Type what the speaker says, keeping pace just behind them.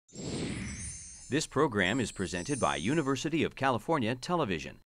This program is presented by University of California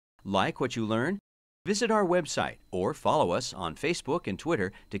Television. Like what you learn? Visit our website or follow us on Facebook and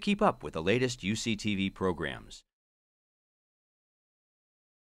Twitter to keep up with the latest UCTV programs.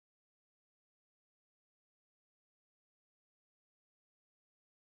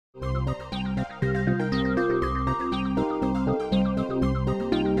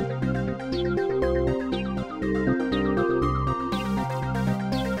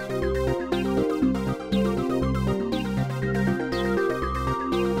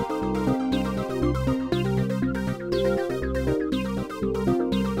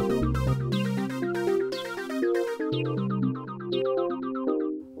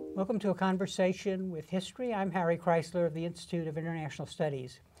 Welcome to A Conversation with History. I'm Harry Chrysler of the Institute of International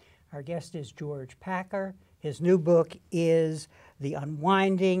Studies. Our guest is George Packer. His new book is The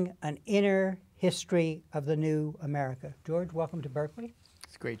Unwinding, An Inner History of the New America. George, welcome to Berkeley.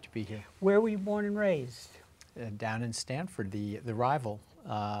 It's great to be here. Where were you born and raised? Down in Stanford, the rival.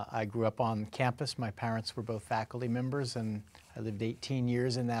 I grew up on campus. My parents were both faculty members, and I lived 18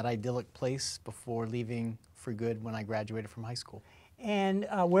 years in that idyllic place before leaving for good when I graduated from high school. And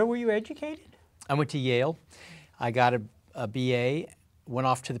where were you educated? I went to Yale. I got a BA, went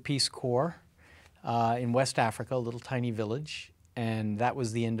off to the Peace Corps in West Africa, a little tiny village, and that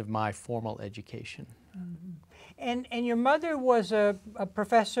was the end of my formal education. Mm-hmm. And your mother was a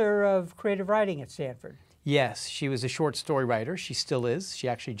professor of creative writing at Stanford. Yes, she was a short story writer. She still is. She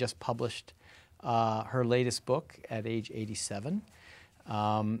actually just published her latest book at age 87.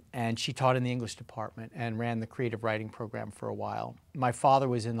 And she taught in the English department and ran the creative writing program for a while. My father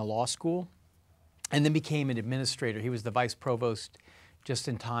was in the law school and then became an administrator. He was the vice provost just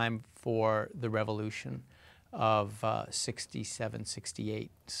in time for the revolution of 67,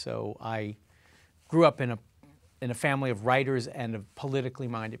 68. So I grew up in a family of writers and of politically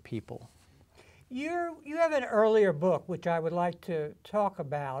minded people. You have an earlier book, which I would like to talk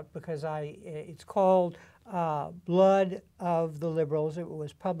about because it's called Blood of the Liberals. It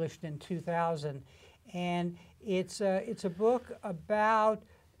was published in 2000, and it's a book about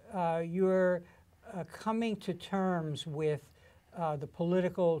your coming to terms with the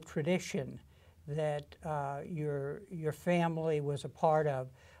political tradition that your family was a part of.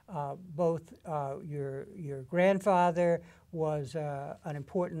 Both your grandfather was an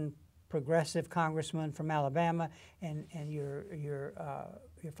important progressive congressman from Alabama, and your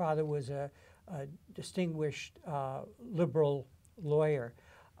father was a distinguished liberal lawyer.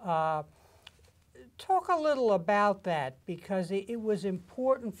 Talk a little about that, because it was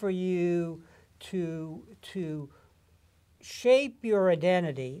important for you to shape your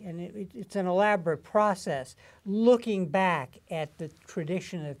identity, and it's an elaborate process, looking back at the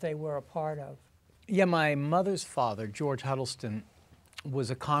tradition that they were a part of. Yeah, my mother's father, George Huddleston,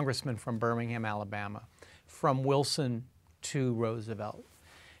 was a congressman from Birmingham, Alabama, from Wilson to Roosevelt.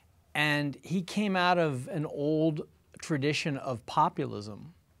 And he came out of an old tradition of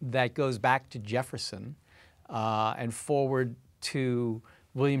populism that goes back to Jefferson and forward to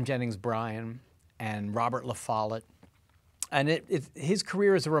William Jennings Bryan and Robert La Follette. And his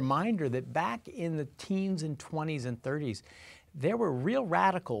career is a reminder that back in the teens and 20s and 30s, there were real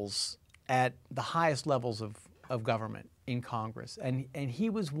radicals at the highest levels of government in Congress. And he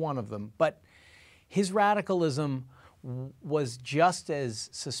was one of them. But his radicalism was just as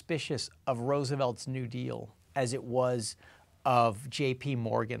suspicious of Roosevelt's New Deal as it was of J.P.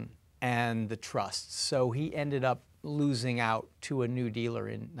 Morgan and the trusts. So he ended up losing out to a New Dealer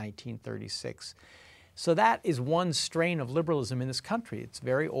in 1936. So that is one strain of liberalism in this country. It's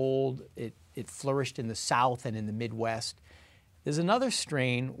very old. It flourished in the South and in the Midwest. There's another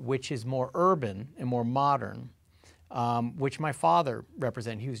strain which is more urban and more modern, which my father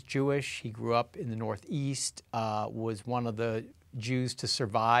represented. He was Jewish. He grew up in the Northeast, was one of the Jews to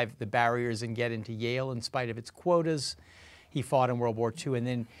survive the barriers and get into Yale in spite of its quotas. He fought in World War II. And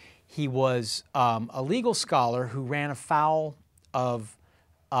then he was a legal scholar who ran afoul of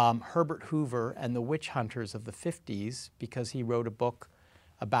Herbert Hoover and the witch hunters of the 50s because he wrote a book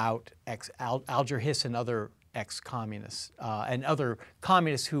about Alger Hiss and other ex-communists and other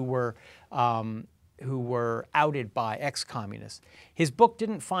communists who were outed by ex-communists. His book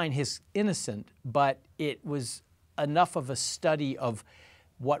didn't find Hiss innocent, but it was enough of a study of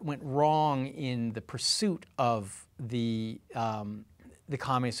what went wrong in the pursuit of the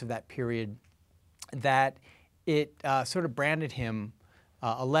communists of that period that it sort of branded him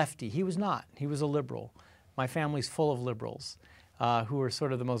a lefty. He was not. He was a liberal. My family's full of liberals who are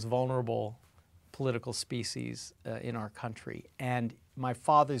sort of the most vulnerable political species in our country. And my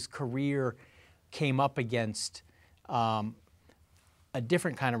father's career came up against a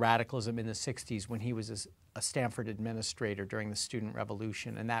different kind of radicalism in the 60s when he was a Stanford administrator during the Student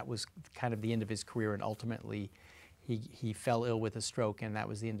Revolution, and that was kind of the end of his career, and ultimately he fell ill with a stroke, and that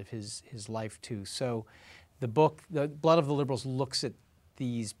was the end of his life too. So the book, The Blood of the Liberals, looks at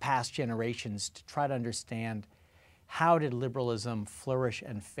these past generations to try to understand how did liberalism flourish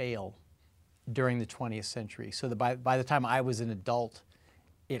and fail during the 20th century, so that by the time I was an adult,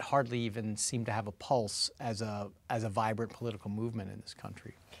 it hardly even seemed to have a pulse as a vibrant political movement in this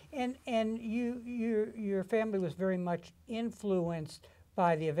country. And your family was very much influenced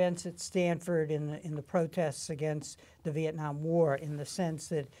by the events at Stanford in the protests against the Vietnam War, in the sense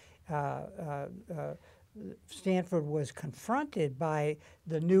that Stanford was confronted by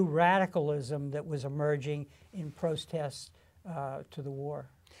the new radicalism that was emerging in protests to the war.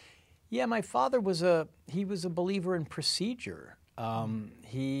 Yeah, my father was a believer in procedure.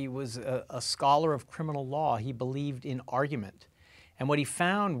 He was a scholar of criminal law. He believed in argument. And what he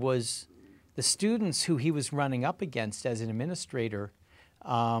found was the students who he was running up against as an administrator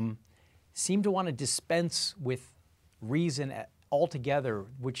seemed to want to dispense with reason altogether,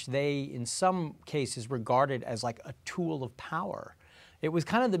 which they, in some cases, regarded as like a tool of power. It was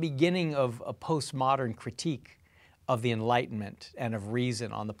kind of the beginning of a postmodern critique of the Enlightenment and of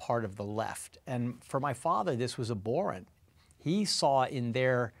reason on the part of the left. And for my father, this was abhorrent. He saw in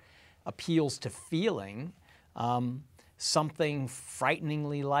their appeals to feeling something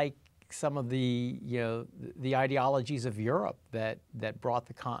frighteningly like some of the ideologies of Europe that brought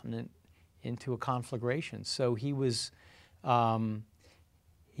the continent into a conflagration. So he was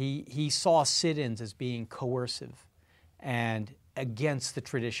he saw sit-ins as being coercive and against the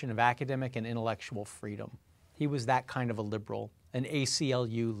tradition of academic and intellectual freedom. He was that kind of a liberal, an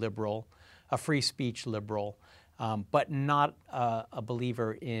ACLU liberal, a free speech liberal, but not a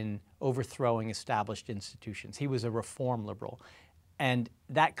believer in overthrowing established institutions. He was a reform liberal. And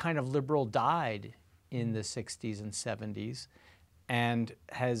that kind of liberal died in the 60s and 70s and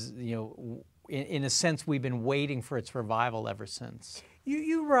has, in a sense, we've been waiting for its revival ever since.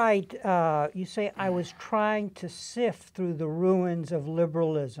 You write, you say, I was trying to sift through the ruins of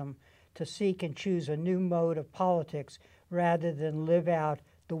liberalism to seek and choose a new mode of politics rather than live out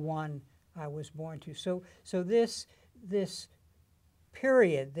the one I was born to. So this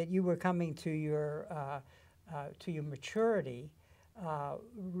period that you were coming to your maturity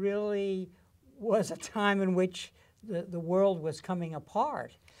really was a time in which the world was coming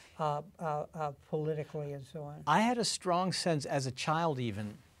apart politically and so on. I had a strong sense as a child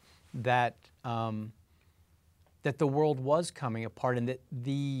even that that the world was coming apart, and that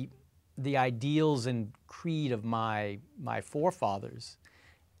the ideals and creed of my forefathers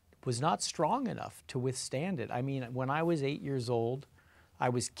was not strong enough to withstand it. I mean, when I was 8 years old, I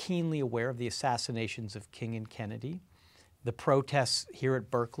was keenly aware of the assassinations of King and Kennedy, the protests here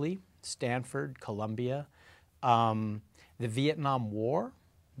at Berkeley, Stanford, Columbia, the Vietnam War,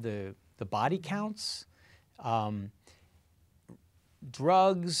 the body counts,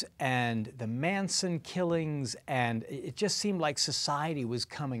 drugs and the Manson killings, and it just seemed like society was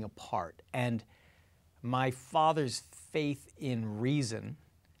coming apart. And my father's faith in reason,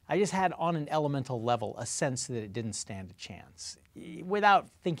 I just had on an elemental level a sense that it didn't stand a chance, without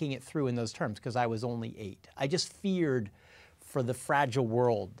thinking it through in those terms, because I was only 8. I just feared for the fragile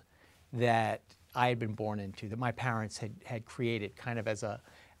world that I had been born into, that my parents had created kind of as a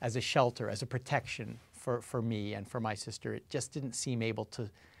shelter, as a protection for me and for my sister. It just didn't seem able to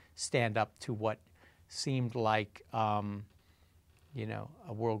stand up to what seemed like, a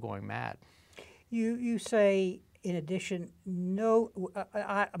world going mad. You say, in addition,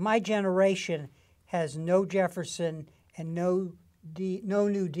 my generation has no Jefferson and no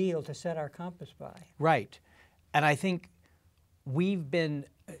New Deal to set our compass by. Right. And I think we've been,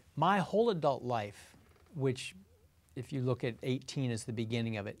 my whole adult life, which if you look at 18 as the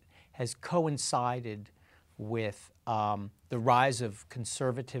beginning of it, has coincided with the rise of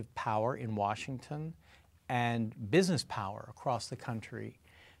conservative power in Washington and business power across the country.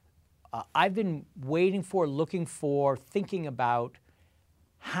 I've been waiting for, looking for, thinking about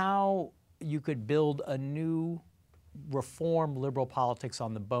how you could build a new reform liberal politics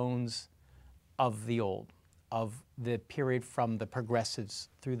on the bones of the old, of the period from the progressives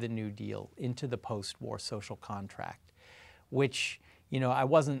through the New Deal into the post-war social contract, which, I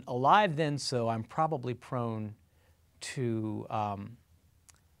wasn't alive then, so I'm probably prone to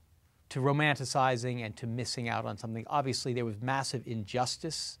romanticizing and to missing out on something. Obviously, there was massive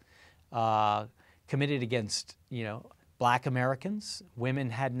injustice committed against, Black Americans. Women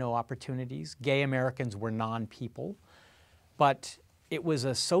had no opportunities. Gay Americans were non-people. But it was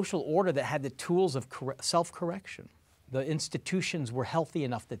a social order that had the tools of self-correction, the institutions were healthy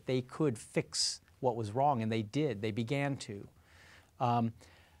enough that they could fix what was wrong, and they did. They began to.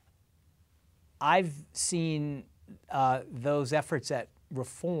 I've seen those efforts at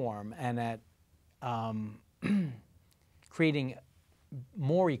reform and at creating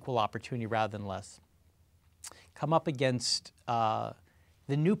more equal opportunity rather than less come up against the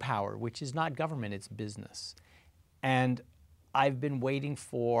new power, which is not government, it's business. And I've been waiting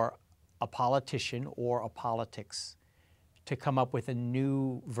for a politician or a politics to come up with a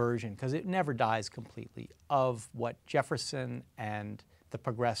new version, because it never dies completely, of what Jefferson and the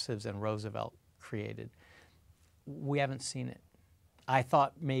progressives and Roosevelt created. We haven't seen it. I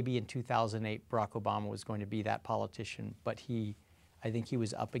thought maybe in 2008 Barack Obama was going to be that politician, but I think he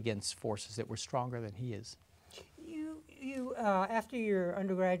was up against forces that were stronger than he is. You after your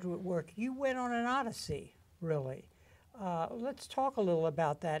undergraduate work, you went on an odyssey, really. Let's talk a little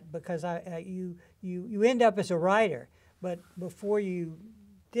about that, because you end up as a writer, but before you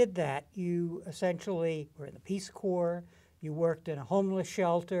did that, you essentially were in the Peace Corps. You worked in a homeless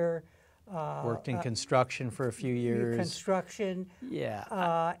shelter. Worked in construction for a few years. Construction.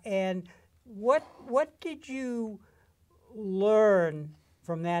 Yeah. And what did you learn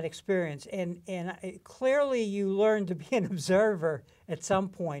from that experience? And clearly you learned to be an observer at some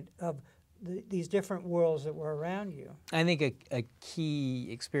point of these different worlds that were around you. I think a key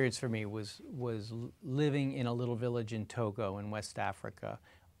experience for me was living in a little village in Togo in West Africa,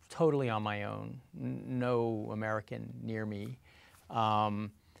 totally on my own, no American near me,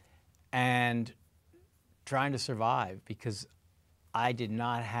 and trying to survive, because I did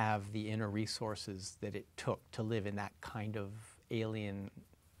not have the inner resources that it took to live in that kind of alien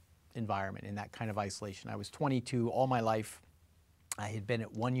environment, in that kind of isolation. I was 22 all my life. I had been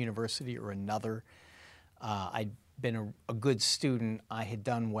at one university or another. I'd been a good student. I had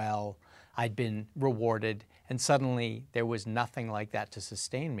done well. I'd been rewarded. And suddenly there was nothing like that to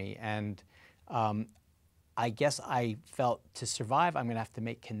sustain me. And I guess I felt, to survive, I'm going to have to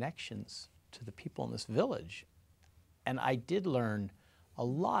make connections to the people in this village. And I did learn a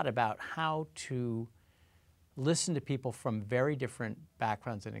lot about how to listen to people from very different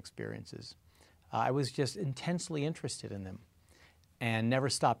backgrounds and experiences. I was just intensely interested in them and never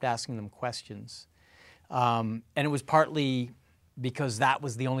stopped asking them questions. And it was partly because that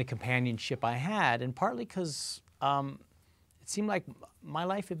was the only companionship I had, and partly because it seemed like my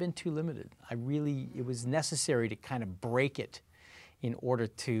life had been too limited. It was necessary to kind of break it in order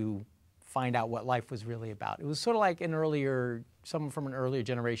to find out what life was really about. It was sort of like someone from an earlier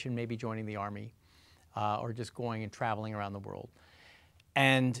generation maybe joining the Army or just going and traveling around the world.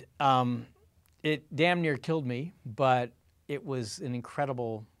 And it damn near killed me, but it was an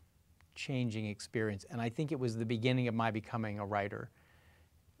incredible changing experience. And I think it was the beginning of my becoming a writer,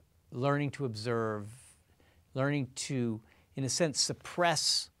 learning to observe, learning to, in a sense,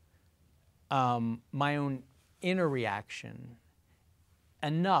 suppress my own inner reaction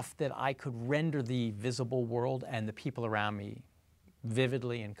enough that I could render the visible world and the people around me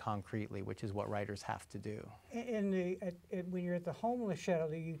vividly and concretely, which is what writers have to do. When you're at the homeless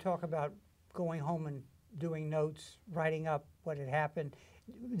shelter, you talk about going home and doing notes, writing up what had happened.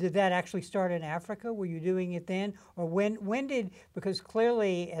 Did that actually start in Africa? Were you doing it then? Or when did, because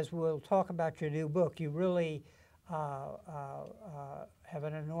clearly, as we'll talk about your new book, you really have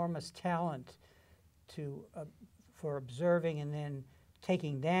an enormous talent for observing and then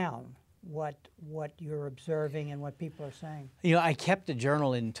taking down what you're observing and what people are saying. You know, I kept a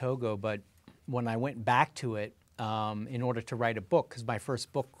journal in Togo, but when I went back to it in order to write a book, because my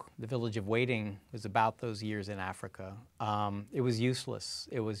first book, The Village of Waiting, was about those years in Africa, it was useless.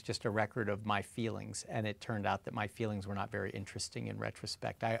 It was just a record of my feelings, and it turned out that my feelings were not very interesting in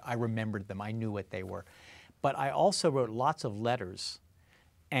retrospect. I remembered them. I knew what they were. But I also wrote lots of letters,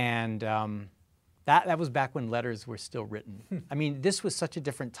 and that was back when letters were still written. I mean, this was such a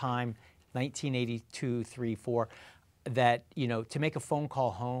different time, 1982, 3, 4, that, you know, to make a phone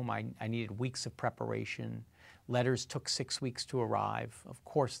call home, I needed weeks of preparation. Letters took 6 weeks to arrive. Of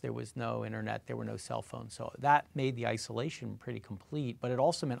course, there was no internet, there were no cell phones, so that made the isolation pretty complete, but it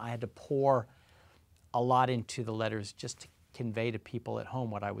also meant I had to pour a lot into the letters just to convey to people at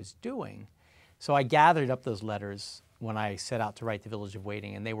home what I was doing. So I gathered up those letters when I set out to write The Village of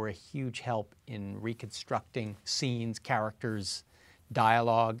Waiting, and they were a huge help in reconstructing scenes, characters,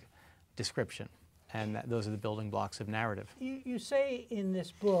 dialogue, description, and those are the building blocks of narrative. You say in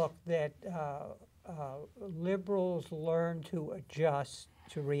this book that liberals learn to adjust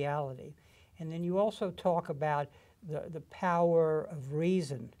to reality, and then you also talk about the power of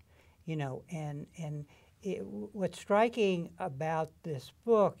reason, you know, and what's striking about this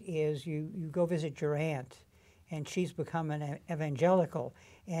book is you go visit your aunt, and she's become an evangelical.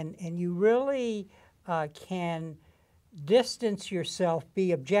 And you really can distance yourself,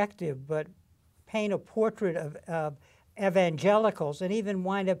 be objective, but paint a portrait of evangelicals, and even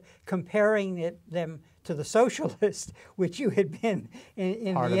wind up comparing them to the socialists, which you had been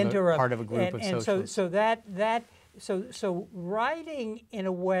in the interim. Part of a group of socialists. So writing in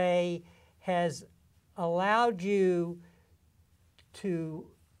a way has allowed you to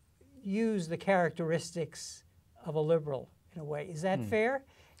use the characteristics of a liberal in a way. Is that fair?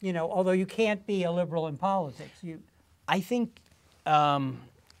 You know, although you can't be a liberal in politics. I think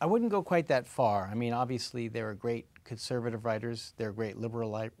I wouldn't go quite that far. I mean, obviously there are great conservative writers, there are great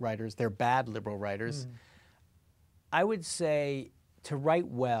liberal writers, there are bad liberal writers. I would say to write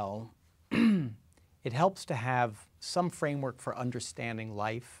well, it helps to have some framework for understanding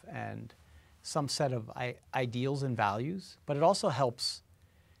life and some set of ideals and values, but it also helps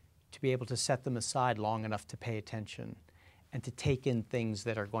to be able to set them aside long enough to pay attention and to take in things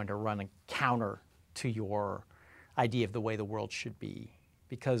that are going to run counter to your idea of the way the world should be.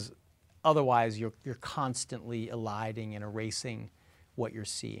 Because otherwise you're constantly eliding and erasing what you're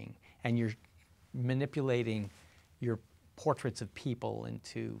seeing, and you're manipulating your portraits of people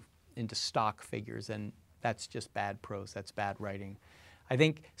into stock figures, and that's just bad prose, that's bad writing. I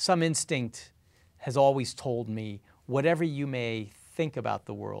think some instinct has always told me, whatever you may think about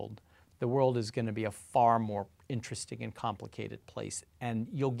the world is going to be a far more interesting and complicated place, and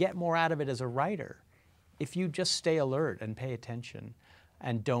you'll get more out of it as a writer if you just stay alert and pay attention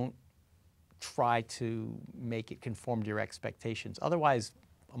and don't try to make it conform to your expectations. Otherwise,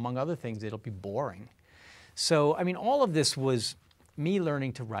 among other things, it'll be boring. So, I mean, all of this was me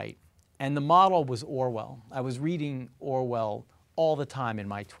learning to write, and the model was Orwell. I was reading Orwell all the time in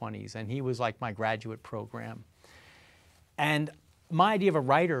my 20s, and he was like my graduate program. And my idea of a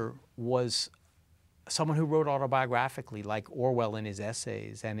writer was someone who wrote autobiographically, like Orwell in his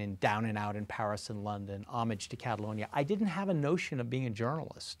essays and in Down and Out in Paris and London, Homage to Catalonia. I didn't have a notion of being a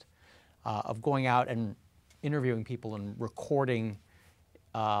journalist, of going out and interviewing people and recording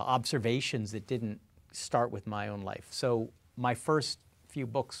observations that didn't start with my own life. So my first few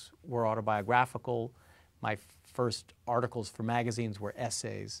books were autobiographical. My first articles for magazines were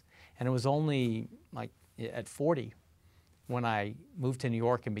essays. And it was only like at 40 when I moved to New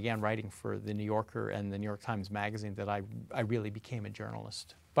York and began writing for The New Yorker and the New York Times Magazine that I really became a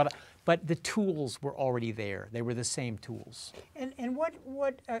journalist. But the tools were already there. They were the same tools. And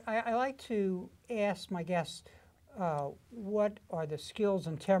what I like to ask my guests, what are the skills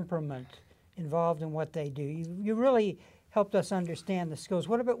and temperament involved in what they do? You really helped us understand the skills.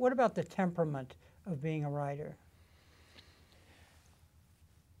 What about the temperament of being a writer?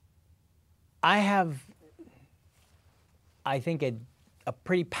 I have, I think, a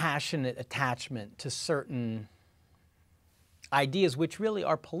pretty passionate attachment to certain ideas which really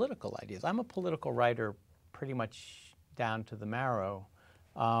are political ideas. I'm a political writer pretty much down to the marrow,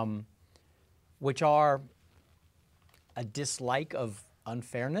 which are a dislike of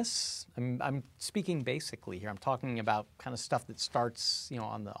unfairness. I'm speaking basically here. I'm talking about kind of stuff that starts, you know,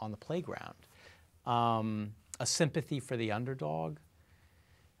 on the playground. A sympathy for the underdog,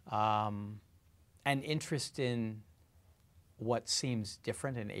 an interest in what seems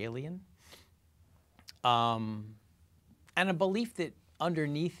different and alien, and a belief that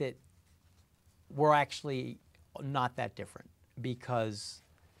underneath it we're actually not that different, because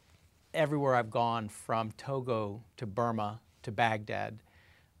everywhere I've gone, from Togo to Burma to Baghdad,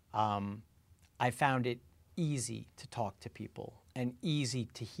 I found it easy to talk to people and easy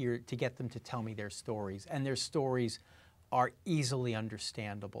to get them to tell me their stories. And their stories are easily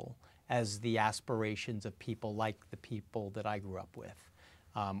understandable as the aspirations of people like the people that I grew up with,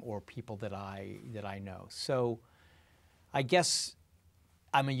 or people that I know. So I guess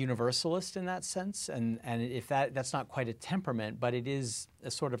I'm a universalist in that sense, and if that's not quite a temperament, but it is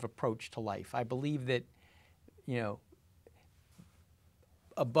a sort of approach to life. I believe that, you know,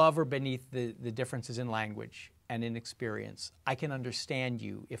 above or beneath the differences in language and in experience, I can understand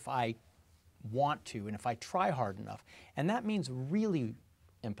you if I want to and if I try hard enough. And that means really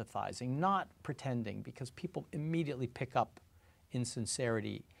empathizing, not pretending, because people immediately pick up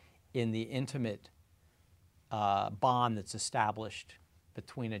insincerity in the intimate bond that's established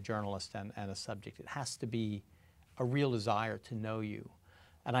between a journalist and a subject. It has to be a real desire to know you.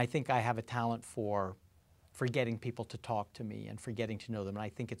 And I think I have a talent for getting people to talk to me and for getting to know them. And I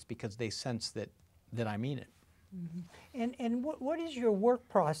think it's because they sense that I mean it. Mm-hmm. And what is your work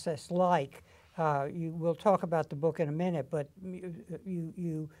process like? We'll talk about the book in a minute, but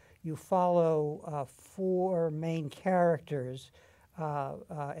you follow 4 main characters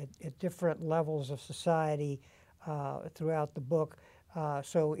at different levels of society. throughout the book.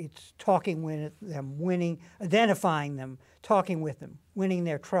 So it's talking with them, identifying them, talking with them, winning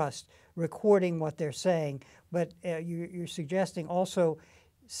their trust, recording what they're saying. But you're suggesting also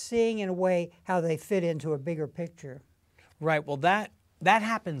seeing in a way how they fit into a bigger picture. Right. Well, that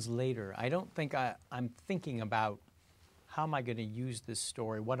happens later. I don't think I'm thinking about how am I going to use this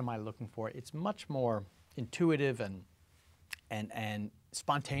story? What am I looking for? It's much more intuitive and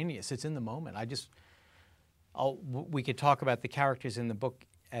spontaneous. It's in the moment. We could talk about the characters in the book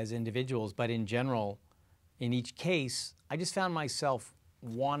as individuals, but in general, in each case, I just found myself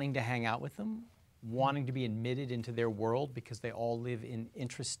wanting to hang out with them, wanting to be admitted into their world because they all live in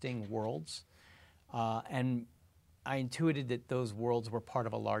interesting worlds. And I intuited that those worlds were part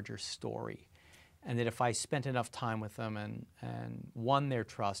of a larger story, and that if I spent enough time with them and won their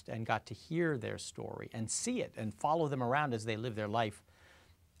trust and got to hear their story and see it and follow them around as they live their life,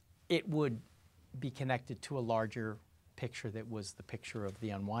 it would be connected to a larger picture that was the picture of the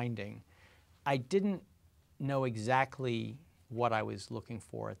unwinding. I didn't know exactly what I was looking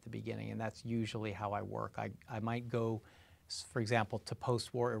for at the beginning, and that's usually how I work. I might go, for example, to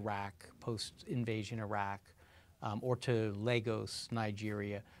post-war Iraq, post-invasion Iraq, or to Lagos,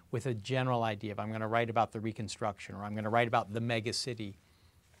 Nigeria, with a general idea of I'm going to write about the Reconstruction or I'm going to write about the mega city.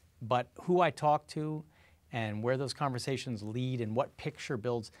 But who I talk to and where those conversations lead and what picture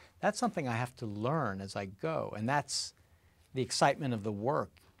builds, that's something I have to learn as I go. And that's the excitement of the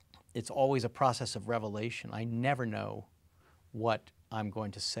work. It's always a process of revelation. I never know what I'm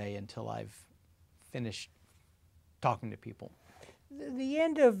going to say until I've finished talking to people. The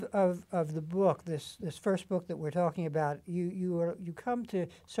end of the book, this first book that we're talking about, you come to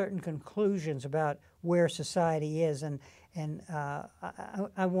certain conclusions about where society is, and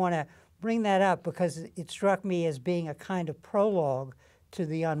I want to bring that up because it struck me as being a kind of prologue to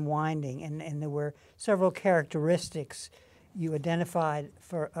the unwinding, and there were several characteristics you identified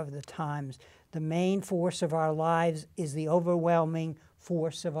of the times. The main force of our lives is the overwhelming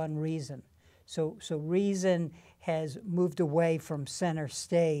force of unreason. So reason has moved away from center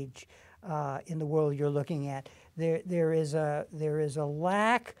stage in the world you're looking at. There is a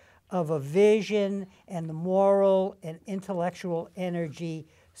lack of a vision and the moral and intellectual energy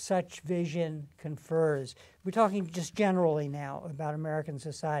such vision confers. We're talking just generally now about American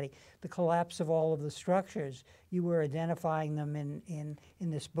society. The collapse of all of the structures, you were identifying them in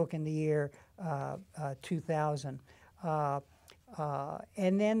this book in the year 2000. And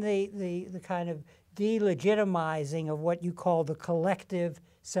then the kind of delegitimizing of what you call the collective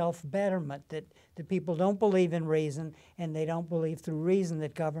self-betterment, that people don't believe in reason, and they don't believe through reason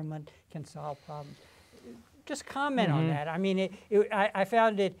that government can solve problems. Just comment on that. I mean, I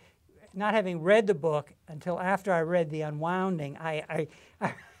found it, not having read the book until after I read The Unwinding, I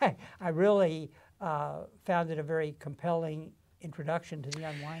really found it a very compelling introduction to The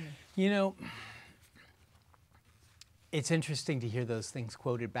Unwinding. You know, it's interesting to hear those things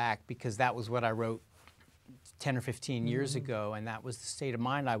quoted back because that was what I wrote 10 or 15 years ago, and that was the state of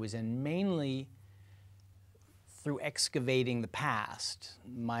mind I was in, mainly through excavating the past,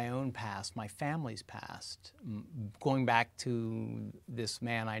 my own past, my family's past, going back to this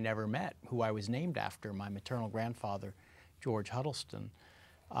man I never met, who I was named after, my maternal grandfather, George Huddleston.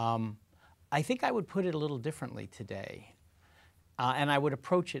 I think I would put it a little differently today, and I would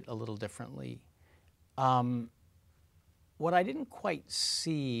approach it a little differently. What I didn't quite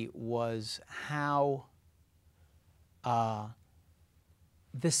see was how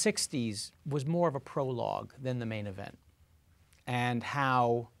the 60s was more of a prologue than the main event, and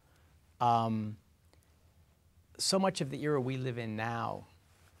how so much of the era we live in now,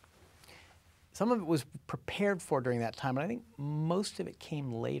 some of it was prepared for during that time, but I think most of it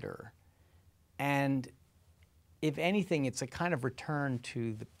came later. And if anything, it's a kind of return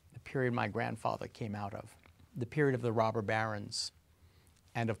to the period my grandfather came out of, the period of the robber barons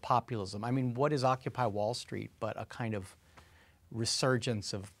and of populism. I mean, what is Occupy Wall Street but a kind of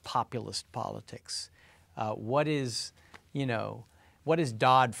resurgence of populist politics? What is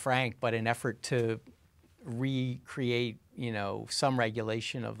Dodd-Frank but an effort to recreate, some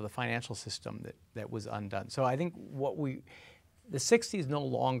regulation of the financial system that was undone? So I think the 60s no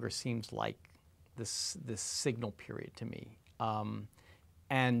longer seems like this signal period to me.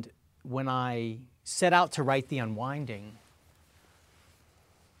 And when I set out to write The Unwinding,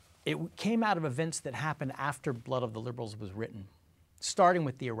 it came out of events that happened after Blood of the Liberals was written, starting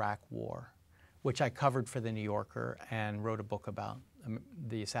with the Iraq War, which I covered for The New Yorker and wrote a book about,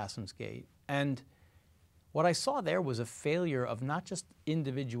 the Assassin's Gate. And what I saw there was a failure of not just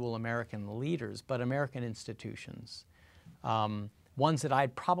individual American leaders, but American institutions. ones that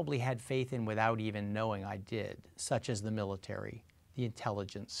I'd probably had faith in without even knowing I did, such as the military, the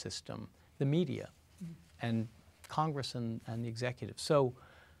intelligence system, the media, and Congress and the executive. So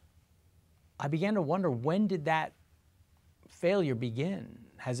I began to wonder, when did that failure begin?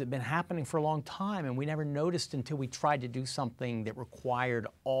 Has it been happening for a long time and we never noticed until we tried to do something that required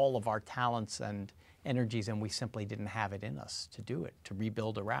all of our talents and energies, and we simply didn't have it in us to do it, to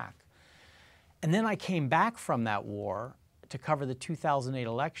rebuild Iraq? And then I came back from that war to cover the 2008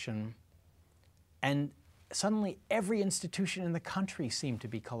 election, and suddenly every institution in the country seemed to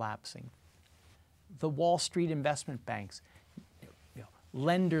be collapsing. The Wall Street investment banks,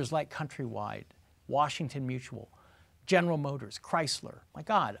 lenders like Countrywide, Washington Mutual, General Motors, Chrysler. My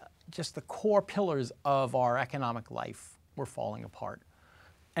God, just the core pillars of our economic life were falling apart.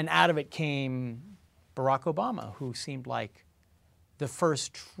 And out of it came Barack Obama, who seemed like the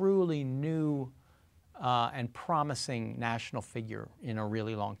first truly new and promising national figure in a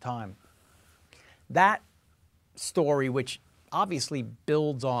really long time. That story, which obviously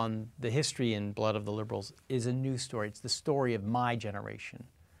builds on the history in Blood of the Liberals, is a new story. It's the story of my generation.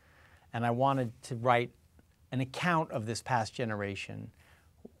 And I wanted to write an account of this past generation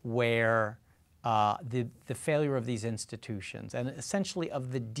where the failure of these institutions and essentially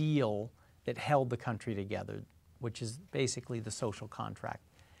of the deal that held the country together, which is basically the social contract,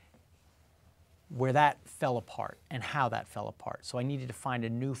 where that fell apart and how that fell apart. So I needed to find a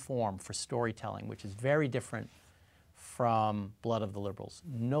new form for storytelling, which is very different from Blood of the Liberals.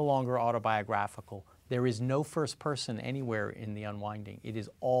 No longer autobiographical. There is no first person anywhere in the Unwinding. It is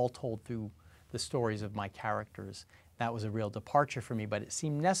all told through the stories of my characters. That was a real departure for me, but it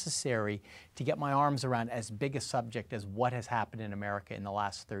seemed necessary to get my arms around as big a subject as what has happened in America in the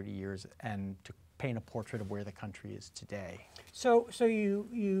last 30 years and to paint a portrait of where the country is today. So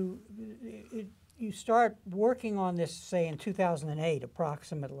you start working on this, say, in 2008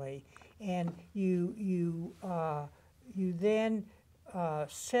 approximately, and you then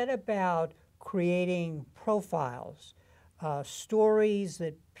set about creating profiles, stories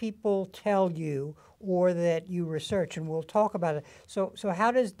that people tell you or that you research, and we'll talk about it. So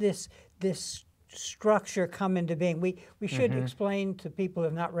how does this structure come into being? We should explain to people who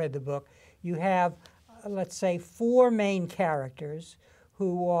have not read the book. You have, let's say, 4 main characters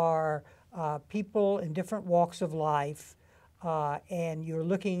who are people in different walks of life, and you're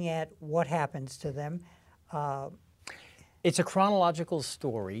looking at what happens to them. It's a chronological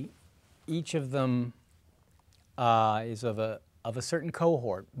story. Each of them is of a certain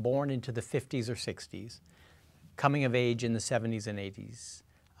cohort, born into the 50s or 60s, coming of age in the 70s and 80s,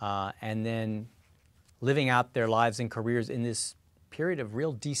 and then living out their lives and careers in this period of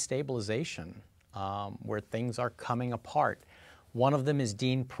real destabilization, where things are coming apart. One of them is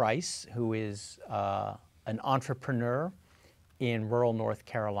Dean Price, who is an entrepreneur in rural North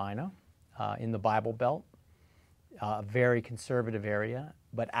Carolina, in the Bible Belt, a very conservative area,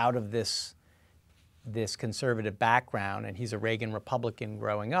 but out of this conservative background, and he's a Reagan Republican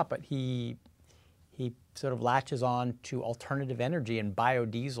growing up, but he sort of latches on to alternative energy and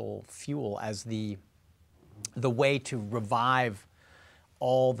biodiesel fuel as the way to revive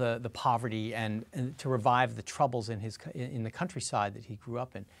all the poverty and to revive the troubles in the countryside that he grew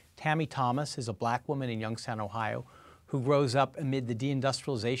up in. Tammy Thomas is a black woman in Youngstown, Ohio, who grows up amid the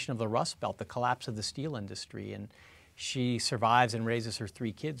deindustrialization of the Rust Belt, the collapse of the steel industry, and she survives and raises her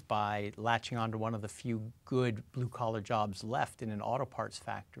 3 kids by latching onto one of the few good blue-collar jobs left in an auto parts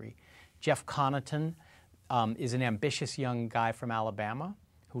factory. Jeff Connaughton is an ambitious young guy from Alabama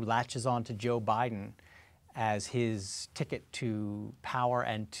who latches on to Joe Biden as his ticket to power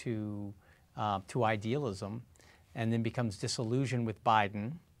and to idealism, and then becomes disillusioned with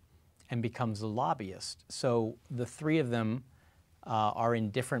Biden and becomes a lobbyist. So the 3 of them are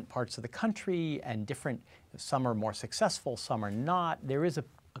in different parts of the country and different, some are more successful, some are not. There is a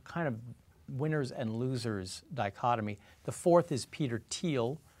kind of winners and losers dichotomy. The 4th is Peter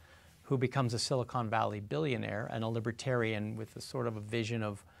Thiel, who becomes a Silicon Valley billionaire and a libertarian with a sort of a vision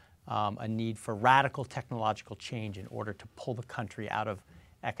of a need for radical technological change in order to pull the country out of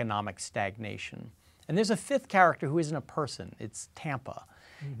economic stagnation. And there's a 5th character who isn't a person. It's Tampa,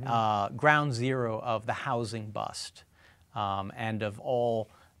 ground zero of the housing bust. And of all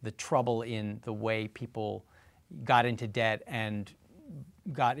the trouble in the way people got into debt and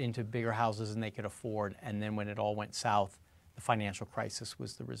got into bigger houses than they could afford, and then when it all went south, the financial crisis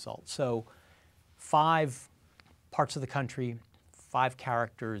was the result. So 5 parts of the country, 5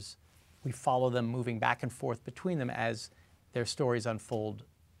 characters. We follow them moving back and forth between them as their stories unfold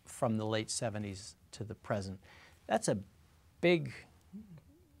from the late 70s to the present. That's a big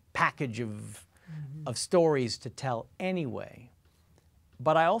package of stories to tell anyway.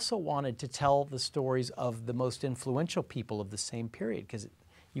 But I also wanted to tell the stories of the most influential people of the same period, because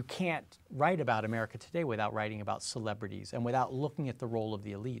you can't write about America today without writing about celebrities and without looking at the role of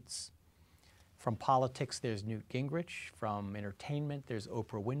the elites. From politics, there's Newt Gingrich. From entertainment, there's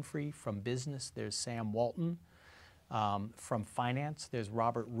Oprah Winfrey. From business, there's Sam Walton. From finance, there's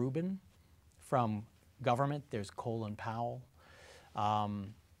Robert Rubin. From government, there's Colin Powell.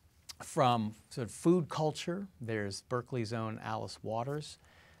 From sort of food culture, there's Berkeley's own Alice Waters.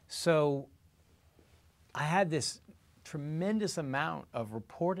 So I had this tremendous amount of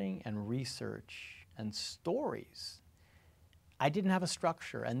reporting and research and stories. I didn't have a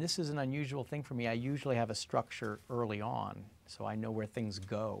structure, and this is an unusual thing for me. I usually have a structure early on, so I know where things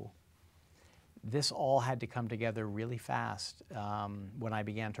go. This all had to come together really fast when I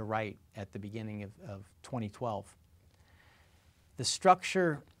began to write at the beginning of 2012. The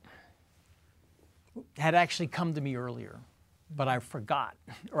structure had actually come to me earlier, but I forgot,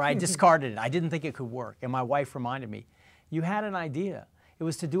 or I discarded it. I didn't think it could work, and my wife reminded me, you had an idea. It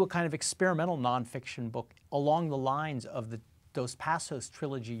was to do a kind of experimental nonfiction book along the lines of the Dos Passos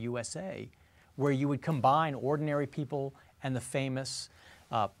trilogy USA, where you would combine ordinary people and the famous,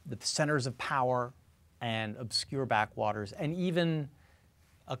 the centers of power and obscure backwaters, and even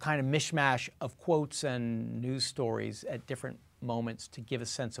a kind of mishmash of quotes and news stories at different moments to give a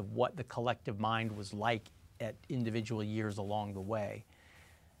sense of what the collective mind was like at individual years along the way.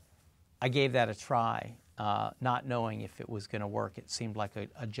 I gave that a try, not knowing if it was going to work. It seemed like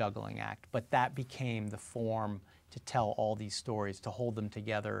a juggling act, but that became the form to tell all these stories, to hold them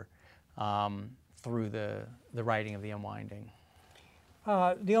together through the writing of The Unwinding.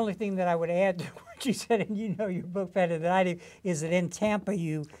 The only thing that I would add to what you said, and you know your book better than I do, is that in Tampa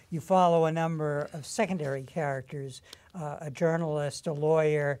you follow a number of secondary characters, a journalist, a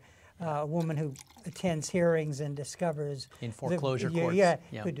lawyer, a woman who attends hearings and discovers in foreclosure courts. Yeah,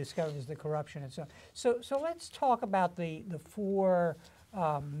 who discovers the corruption and so on. So let's talk about the four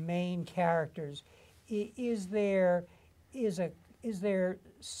main characters. Is there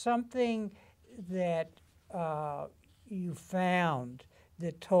something that you found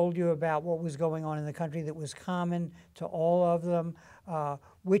that told you about what was going on in the country that was common to all of them?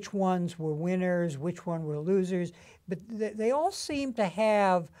 Which ones were winners, which ones were losers? But they all seem to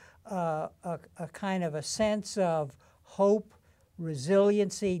have a kind of a sense of hope,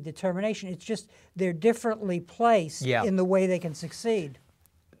 resiliency, determination. It's just they're differently placed in the way they can succeed.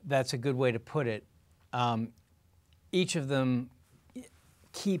 That's a good way to put it. Each of them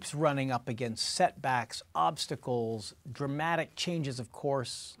keeps running up against setbacks, obstacles, dramatic changes of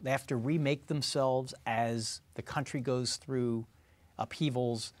course. They have to remake themselves as the country goes through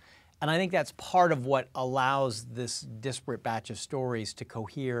upheavals. And I think that's part of what allows this disparate batch of stories to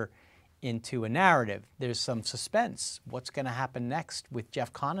cohere into a narrative. There's some suspense. What's going to happen next with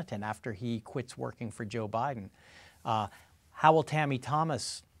Jeff Connaughton after he quits working for Joe Biden? How will Tammy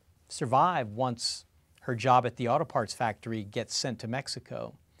Thomas survive once her job at the auto parts factory gets sent to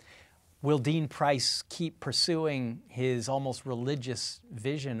Mexico? Will Dean Price keep pursuing his almost religious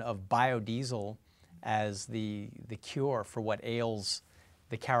vision of biodiesel as the cure for what ails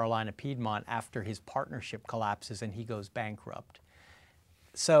the Carolina Piedmont after his partnership collapses and he goes bankrupt?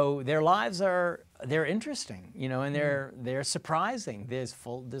 So their lives they're interesting, you know, and they're surprising. There's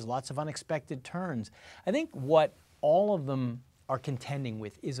lots of unexpected turns. I think what all of them are contending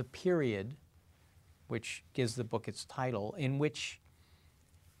with is a period, which gives the book its title, in which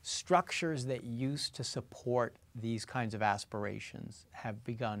structures that used to support these kinds of aspirations have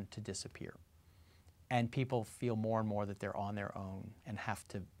begun to disappear. And people feel more and more that they're on their own and have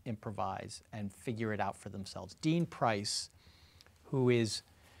to improvise and figure it out for themselves. Dean Price, who is,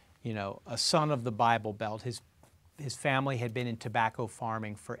 you know, a son of the Bible Belt, his family had been in tobacco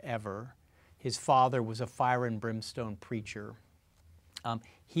farming forever. His father was a fire and brimstone preacher.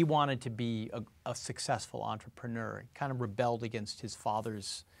 He wanted to be a successful entrepreneur. He kind of rebelled against his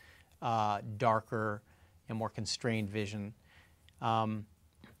father's darker and more constrained vision. So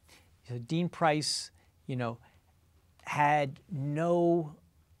Dean Price, you know, had no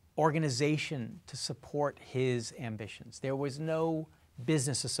organization to support his ambitions. There was no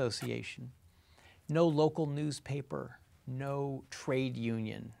business association, no local newspaper, no trade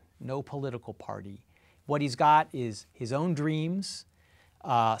union, no political party. What he's got is his own dreams,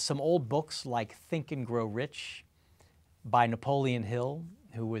 some old books like Think and Grow Rich by Napoleon Hill,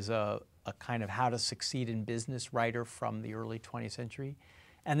 who was a kind of how to succeed in business writer from the early 20th century,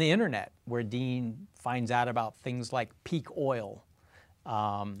 and the internet, where Dean finds out about things like peak oil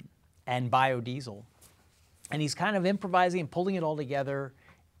and biodiesel. And he's kind of improvising and pulling it all together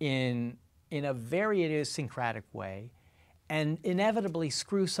in a very idiosyncratic way. and inevitably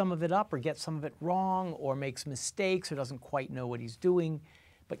screws some of it up or gets some of it wrong or makes mistakes or doesn't quite know what he's doing,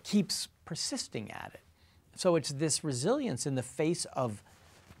 but keeps persisting at it. So it's this resilience in the face of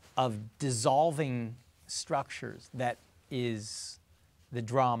dissolving structures that is the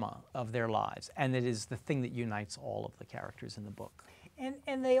drama of their lives, and it is the thing that unites all of the characters in the book.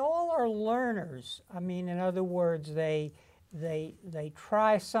 And they all are learners. I mean, in other words, they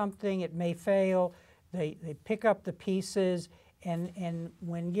try something, it may fail, they pick up the pieces, and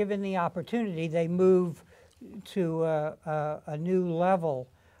when given the opportunity, they move to a new level.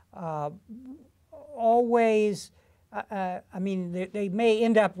 Always, I mean, they may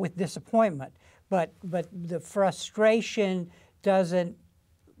end up with disappointment, but the frustration doesn't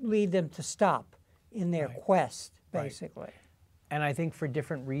lead them to stop in their quest, basically. Right. And I think for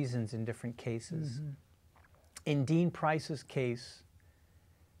different reasons in different cases. Mm-hmm. In Dean Price's case,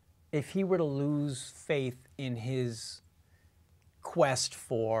 if he were to lose faith in his quest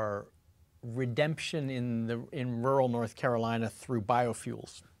for redemption in rural North Carolina through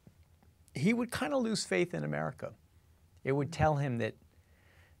biofuels, he would kind of lose faith in America. It would tell him that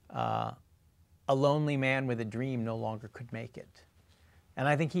a lonely man with a dream no longer could make it. And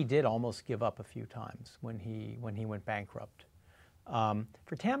I think he did almost give up a few times when he went bankrupt.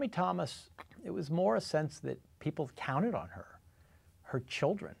 For Tammy Thomas, it was more a sense that people counted on her, her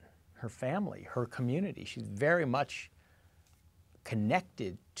children, her family, her community. She's very much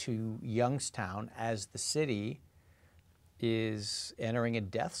connected to Youngstown as the city is entering a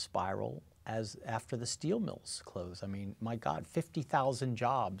death spiral after the steel mills close. I mean, my God, 50,000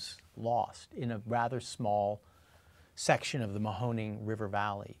 jobs lost in a rather small section of the Mahoning River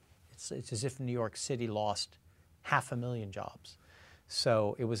Valley. It's as if New York City lost 500,000 jobs.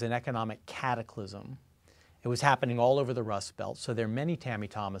 So it was an economic cataclysm. It was happening all over the Rust Belt. So there are many Tammy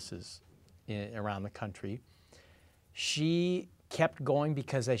Thomases around the country. She kept going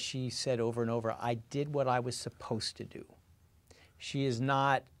because, as she said over and over, I did what I was supposed to do. She is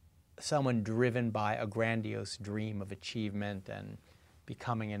not someone driven by a grandiose dream of achievement and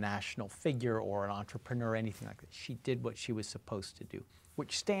becoming a national figure or an entrepreneur or anything like that. She did what she was supposed to do,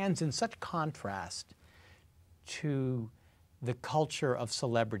 which stands in such contrast to the culture of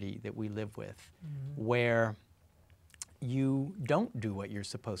celebrity that we live with, where you don't do what you're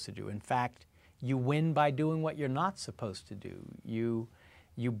supposed to do. In fact, you win by doing what you're not supposed to do. You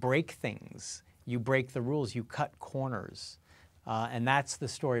break things. You break the rules. You cut corners. And that's the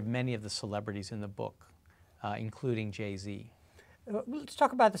story of many of the celebrities in the book, including Jay-Z. Let's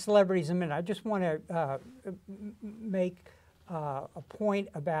talk about the celebrities in a minute. I just want to make a point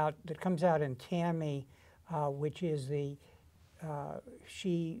about that comes out in Tammy, which is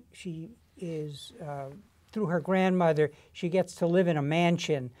she is through her grandmother, she gets to live in a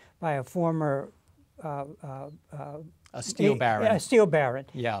mansion by a former a steel baron. A steel baron.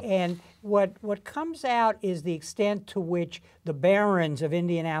 Yeah. And what comes out is the extent to which the barons of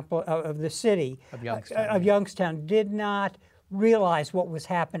Indianapolis, of the city of Youngstown, did not realize what was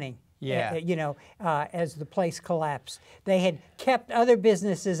happening. Yeah. As the place collapsed, they had kept other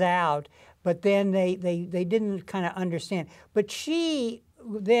businesses out, but then they didn't kind of understand. But she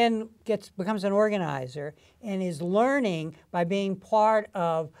then becomes an organizer and is learning by being part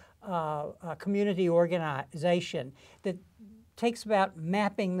of a community organization that takes about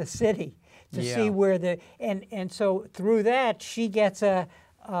mapping the city to see where and so through that she gets a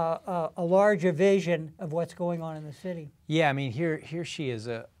larger vision of what's going on in the city. Yeah, I mean, here she is,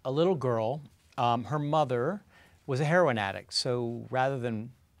 a little girl. Her mother was a heroin addict, so rather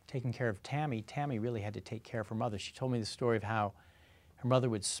than taking care of Tammy, Tammy really had to take care of her mother. She told me the story of how her mother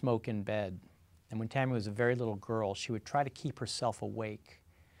would smoke in bed, and when Tammy was a very little girl, she would try to keep herself awake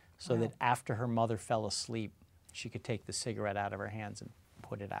so that after her mother fell asleep, she could take the cigarette out of her hands and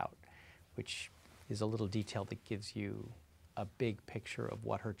put it out, which is a little detail that gives you a big picture of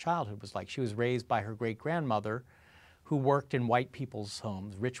what her childhood was like. She was raised by her great-grandmother, who worked in white people's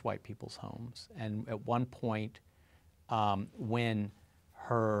homes, rich white people's homes. And at one point, when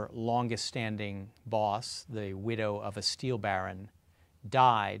her longest-standing boss, the widow of a steel baron,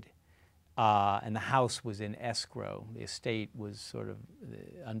 died, and the house was in escrow, the estate was sort of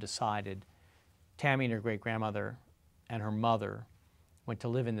undecided, Tammy and her great-grandmother and her mother went to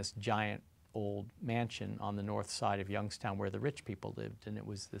live in this giant old mansion on the north side of Youngstown where the rich people lived, and it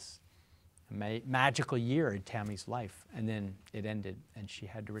was this magical year in Tammy's life. And then it ended, and she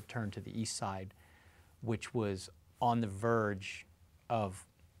had to return to the east side, which was on the verge of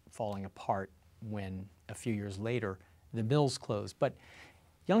falling apart when a few years later the mills closed. But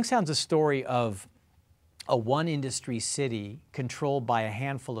Youngstown's a story of a one-industry city controlled by a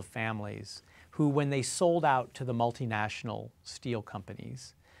handful of families, who, when they sold out to the multinational steel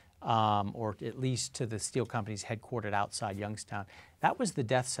companies, or at least to the steel companies headquartered outside Youngstown, that was the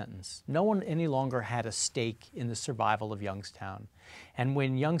death sentence. No one any longer had a stake in the survival of Youngstown. And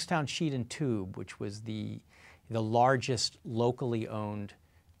when Youngstown Sheet and Tube, which was the largest locally owned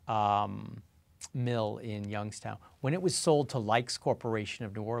mill in Youngstown, when it was sold to Lykes Corporation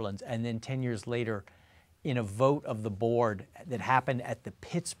of New Orleans, and then 10 years later, in a vote of the board that happened at the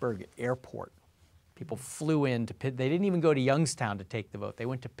Pittsburgh airport, people flew in to Pitt. They didn't even go to Youngstown to take the vote. They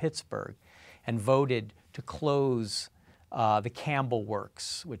went to Pittsburgh and voted to close the Campbell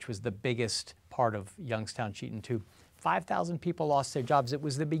Works, which was the biggest part of Youngstown Sheet and Tube. 5,000 people lost their jobs. It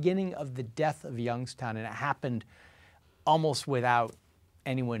was the beginning of the death of Youngstown, and it happened almost without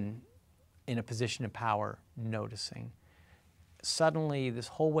anyone in a position of power noticing. Suddenly, this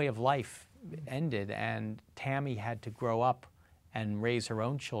whole way of life ended, and Tammy had to grow up and raise her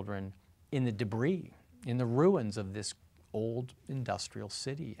own children in the debris, in the ruins of this old industrial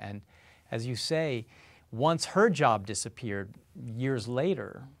city. And as you say, once her job disappeared years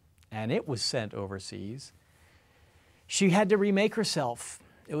later, and it was sent overseas, she had to remake herself.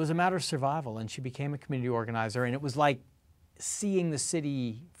 It was a matter of survival, and she became a community organizer, and it was like seeing the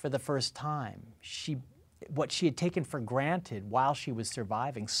city for the first time. What she had taken for granted while she was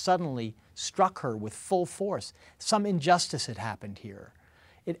surviving suddenly struck her with full force. Some injustice had happened here.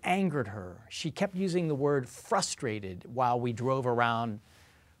 It angered her. She kept using the word frustrated while we drove around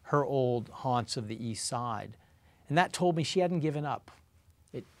her old haunts of the East Side. And that told me she hadn't given up.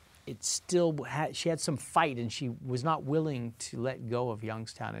 She had some fight, and she was not willing to let go of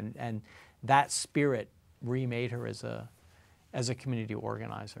Youngstown. And that spirit remade her as a community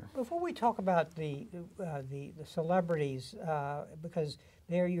organizer. Before we talk about the celebrities, because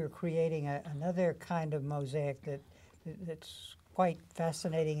there you're creating another kind of mosaic that's quite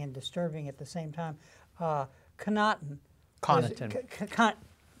fascinating and disturbing at the same time. Connaughton.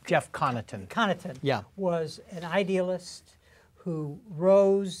 Jeff Connaughton. Connaughton, yeah, was an idealist who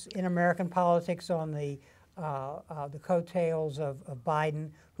rose in American politics on the coattails of Biden,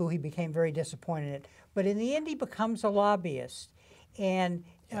 who he became very disappointed in. But in the end, he becomes a lobbyist. And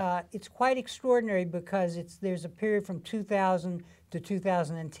it's quite extraordinary because there's a period from 2000 to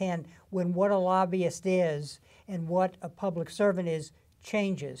 2010 when what a lobbyist is and what a public servant is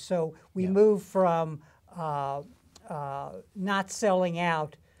changes. So we move from not selling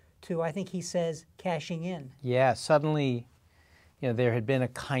out to, I think he says, cashing in. Yeah, suddenly, there had been a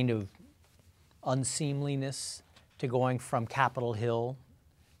kind of unseemliness to going from Capitol Hill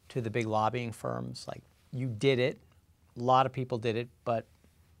to the big lobbying firms. Like, you did it, a lot of people did it, but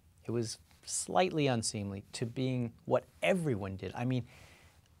it was slightly unseemly, to being what everyone did. I mean,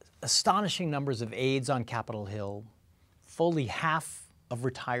 astonishing numbers of aides on Capitol Hill, fully half of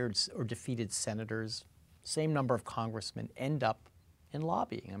retired or defeated senators, same number of congressmen end up in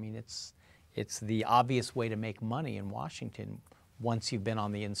lobbying. I mean, it's the obvious way to make money in Washington once you've been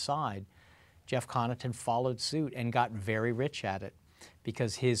on the inside. Jeff Connaughton followed suit and got very rich at it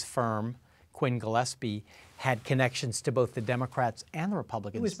because his firm, Quinn Gillespie, had connections to both the Democrats and the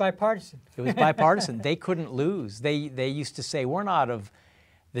Republicans. It was bipartisan. It was bipartisan. They couldn't lose. They used to say, we're not of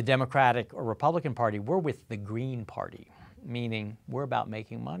the Democratic or Republican Party, we're with the Green Party, meaning we're about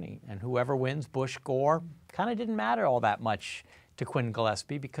making money. And whoever wins, Bush, Gore, kind of didn't matter all that much to Quinn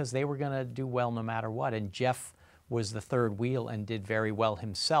Gillespie because they were going to do well no matter what. And Jeff was the third wheel and did very well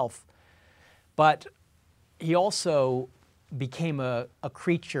himself. But he also became a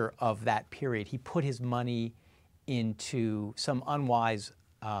creature of that period. He put his money into some unwise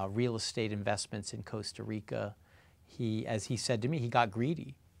real estate investments in Costa Rica. As he said to me, he got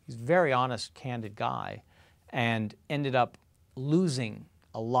greedy. He's a very honest, candid guy, and ended up losing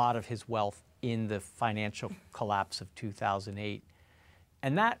a lot of his wealth in the financial collapse of 2008.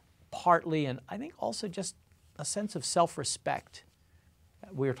 And that partly, and I think also just a sense of self-respect.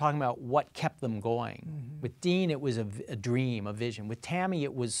 We were talking about what kept them going. Mm-hmm. With Dean, it was a dream, a vision. With Tammy,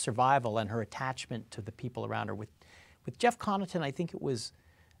 it was survival and her attachment to the people around her. With Jeff Connaughton, I think it was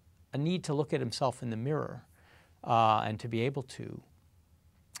a need to look at himself in the mirror and to be able to.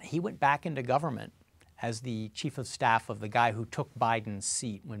 He went back into government as the chief of staff of the guy who took Biden's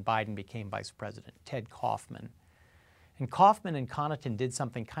seat when Biden became vice president, Ted Kaufman. And Kaufman and Connaughton did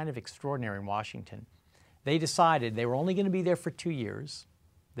something kind of extraordinary in Washington. They decided they were only going to be there for 2 years.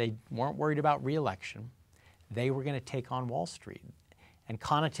 They weren't worried about re-election. They were going to take on Wall Street. And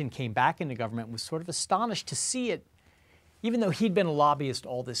Connaughton came back into government and was sort of astonished to see it. Even though he'd been a lobbyist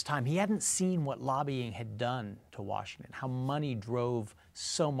all this time, he hadn't seen what lobbying had done to Washington, how money drove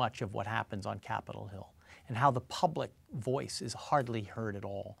so much of what happens on Capitol Hill, and how the public voice is hardly heard at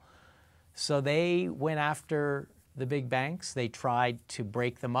all. So they went after the big banks. They tried to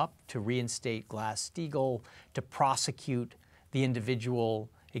break them up, to reinstate Glass-Steagall, to prosecute the individual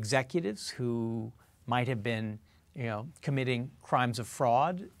executives who might have been, committing crimes of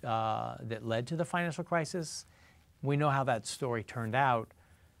fraud that led to the financial crisis. We know how that story turned out.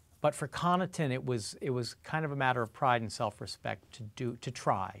 But for Connaughton, it was kind of a matter of pride and self-respect to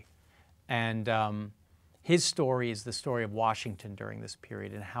try. And his story is the story of Washington during this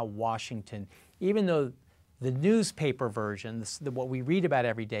period, and how Washington, even though the newspaper version, what we read about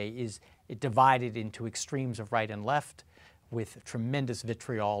every day, is it divided into extremes of right and left with tremendous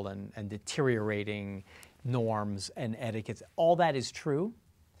vitriol and deteriorating norms and etiquettes. All that is true,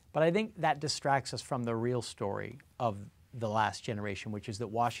 but I think that distracts us from the real story of the last generation, which is that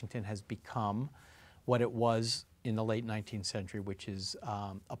Washington has become what it was in the late 19th century, which is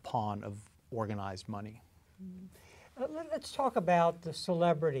a pawn of organized money. Let's talk about the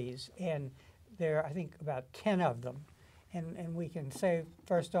celebrities, and there are, I think, about 10 of them. And we can say,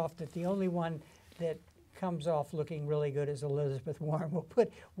 first off, that the only one that comes off looking really good is Elizabeth Warren. We'll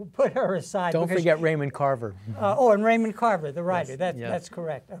put her aside. Don't forget Raymond Carver. And Raymond Carver, the writer. Yes, That's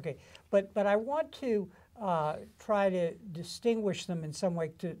correct. Okay, but I want to try to distinguish them in some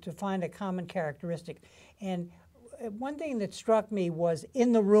way to find a common characteristic. And one thing that struck me was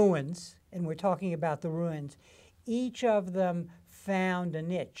in the ruins, and we're talking about the ruins, each of them found a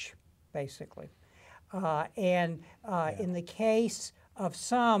niche, basically. In the case of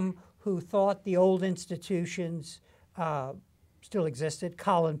some who thought the old institutions still existed,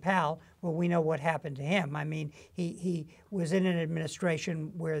 Colin Powell, well, we know what happened to him. I mean, he was in an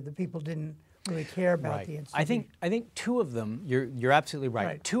administration where the people didn't really care about the institution. I think two of them, you're absolutely right.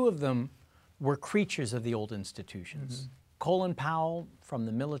 Right. Two of them were creatures of the old institutions. Colin Powell from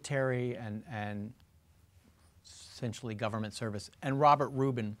the military and essentially government service, and Robert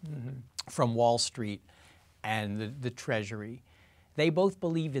Rubin from Wall Street and the Treasury. They both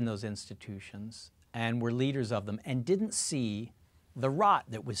believed in those institutions and were leaders of them and didn't see the rot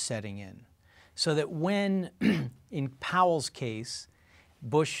that was setting in. So that when, in Powell's case,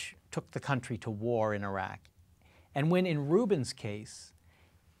 Bush took the country to war in Iraq, and when in Rubin's case,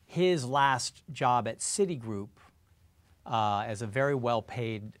 his last job at Citigroup as a very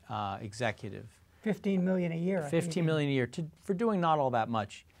well-paid executive, $15 million a year. $15 million a year for doing not all that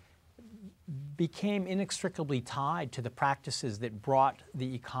much, became inextricably tied to the practices that brought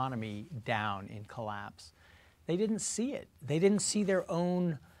the economy down in collapse. They didn't see it. They didn't see their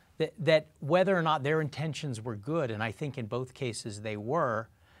own, that whether or not their intentions were good, and I think in both cases they were,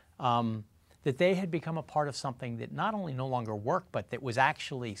 that they had become a part of something that not only no longer worked, but that was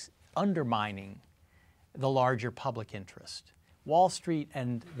actually undermining the larger public interest. Wall Street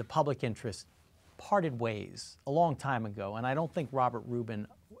and the public interest parted ways a long time ago, and I don't think Robert Rubin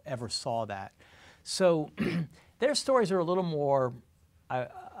ever saw that. So their stories are a little more, I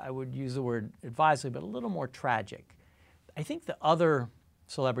would use the word advisedly, but a little more tragic. I think the other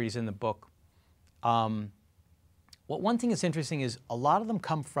celebrities in the book, one thing that's interesting is a lot of them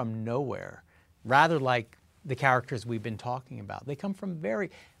come from nowhere, rather like the characters we've been talking about. They come from Oprah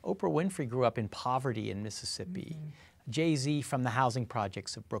Winfrey grew up in poverty in Mississippi. Jay-Z from the housing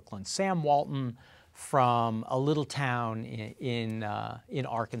projects of Brooklyn. Sam Walton from a little town in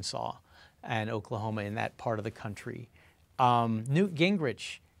Arkansas and Oklahoma, in that part of the country. Newt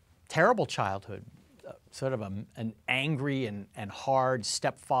Gingrich, terrible childhood, sort of an angry and hard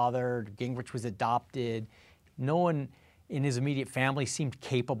stepfather. Gingrich was adopted. No one in his immediate family seemed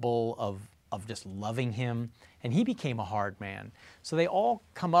capable of just loving him, and he became a hard man. So they all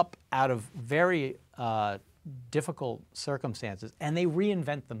come up out of very difficult circumstances, and they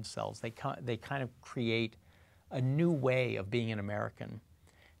reinvent themselves. They kind of create a new way of being an American.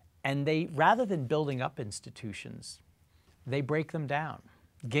 And they, rather than building up institutions, they break them down.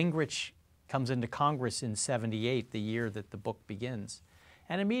 Gingrich comes into Congress in '78, the year that the book begins,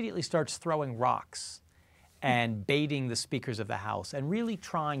 and immediately starts throwing rocks and baiting the speakers of the House and really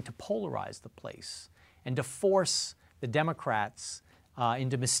trying to polarize the place and to force the Democrats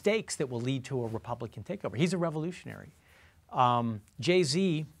into mistakes that will lead to a Republican takeover. He's a revolutionary.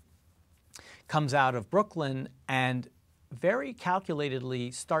 Jay-Z comes out of Brooklyn and very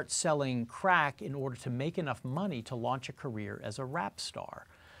calculatedly starts selling crack in order to make enough money to launch a career as a rap star.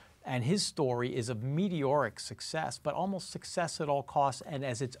 And his story is of meteoric success, but almost success at all costs and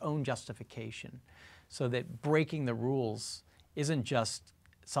as its own justification. So that breaking the rules isn't just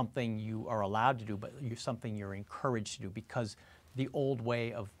something you are allowed to do, but something you're encouraged to do, because the old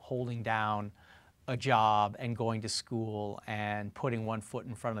way of holding down a job and going to school and putting one foot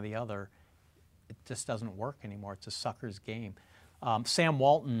in front of the other, it just doesn't work anymore. It's a sucker's game. Sam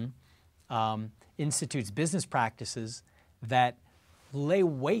Walton institutes business practices that lay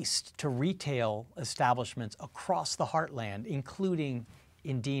waste to retail establishments across the heartland, including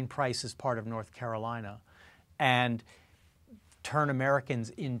in Dean Price's part of North Carolina, and turn Americans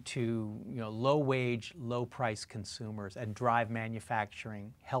into low-wage, low-price consumers and drive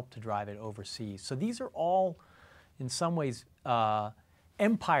manufacturing, help to drive it overseas. So these are all, in some ways,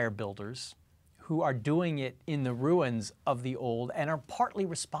 empire builders who are doing it in the ruins of the old and are partly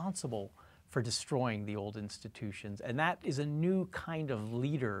responsible for destroying the old institutions. And that is a new kind of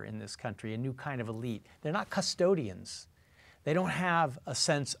leader in this country, a new kind of elite. They're not custodians. They don't have a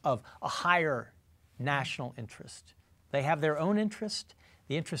sense of a higher national interest. They have their own interest,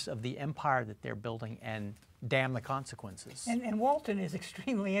 the interest of the empire that they're building, and damn the consequences. And Walton is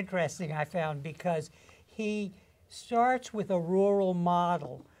extremely interesting, I found, because he starts with a rural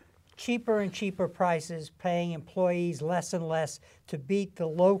model, cheaper and cheaper prices, paying employees less and less to beat the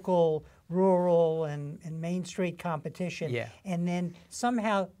local rural and Main Street competition. Yeah. And then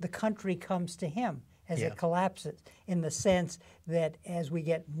somehow the country comes to him as it collapses, in the sense that as we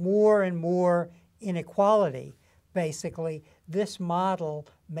get more and more inequality, basically, this model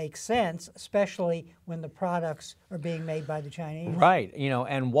makes sense, especially when the products are being made by the Chinese. Right.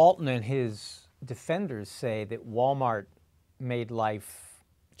 And Walton and his defenders say that Walmart made life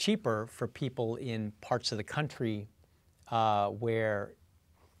cheaper for people in parts of the country where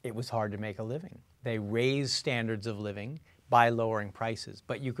it was hard to make a living. They raised standards of living by lowering prices.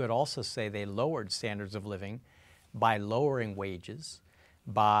 But you could also say they lowered standards of living by lowering wages,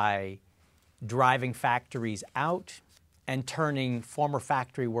 by driving factories out and turning former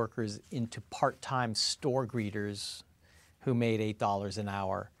factory workers into part-time store greeters who made $8 an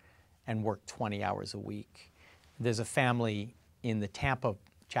hour and worked 20 hours a week. There's a family in the Tampa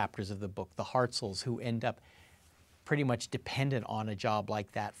chapters of the book, the Hartzels, who end up pretty much dependent on a job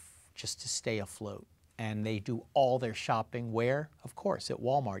like that just to stay afloat. And they do all their shopping where? Of course, at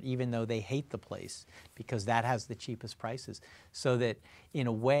Walmart, even though they hate the place, because that has the cheapest prices. So that, in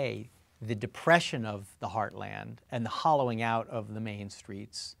a way, the depression of the heartland and the hollowing out of the main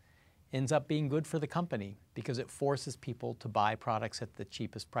streets ends up being good for the company, because it forces people to buy products at the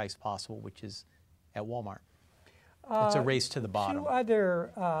cheapest price possible, which is at Walmart. It's a race to the bottom. Two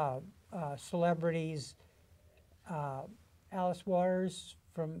other celebrities, Alice Waters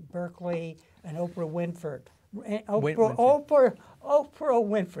from Berkeley and Oprah Winfrey. Oprah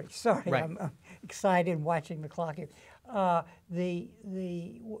Winfrey. Sorry, Right. I'm excited watching the clock here.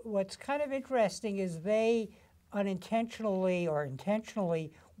 What's kind of interesting is they unintentionally or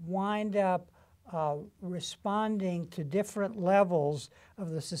intentionally wind up responding to different levels of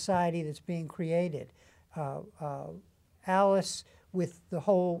the society that's being created. Alice, with the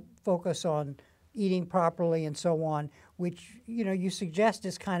whole focus on eating properly and so on, which you suggest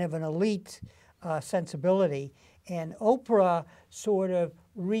is kind of an elite sensibility, and Oprah sort of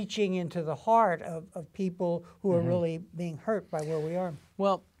reaching into the heart of people who are really being hurt by where we are.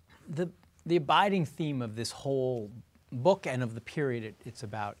 Well, the abiding theme of this whole book and of the period it's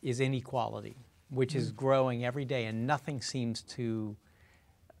about is inequality, which is growing every day, and nothing seems to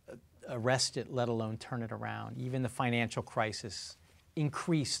arrest it, let alone turn it around. Even the financial crisis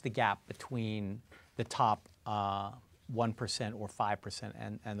increased the gap between the top 1% or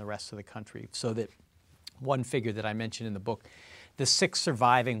 5% and the rest of the country, so that one figure that I mentioned in the book, the 6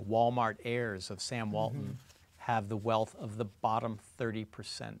 surviving Walmart heirs of Sam Walton have the wealth of the bottom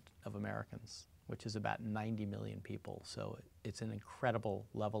 30% of Americans, which is about 90 million people. So it's an incredible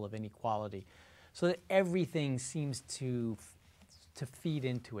level of inequality. So that everything seems to feed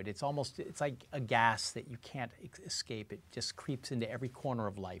into it. It's like a gas that you can't escape. It just creeps into every corner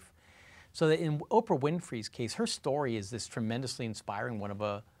of life. So that in Oprah Winfrey's case, her story is this tremendously inspiring one of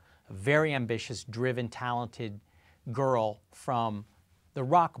a very ambitious, driven, talented girl from the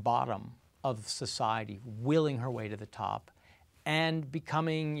rock bottom of society, willing her way to the top and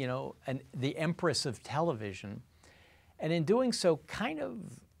becoming, the empress of television. And in doing so, kind of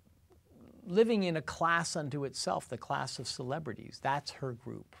living in a class unto itself, the class of celebrities. That's her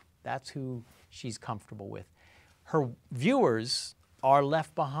group. That's who she's comfortable with. Her viewers are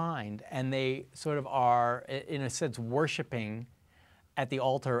left behind, and they sort of are, in a sense, worshiping at the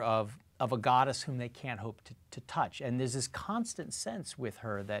altar of a goddess whom they can't hope to touch. And there's this constant sense with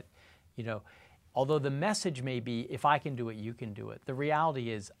her that, although the message may be, if I can do it, you can do it. The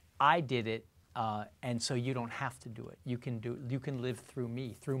reality is, I did it, and so you don't have to do it. You can live through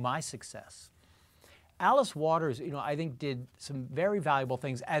me, through my success. Alice Waters, I think did some very valuable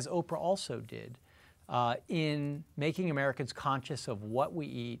things, as Oprah also did, in making Americans conscious of what we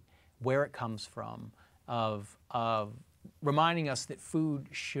eat, where it comes from, of reminding us that food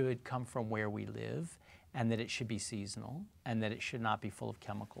should come from where we live and that it should be seasonal and that it should not be full of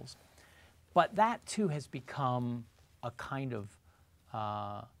chemicals. But that too has become a kind of,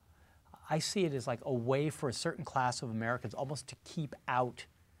 I see it as like a way for a certain class of Americans almost to keep out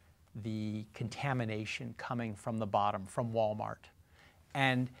the contamination coming from the bottom, from Walmart.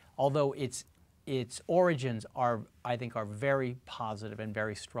 And although its origins are, I think, are very positive and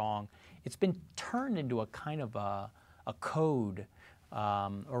very strong, it's been turned into a kind of a code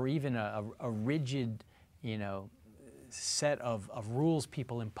or even a rigid, set of rules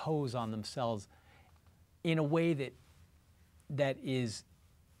people impose on themselves in a way that is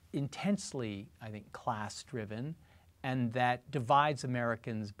intensely, I think, class-driven, and that divides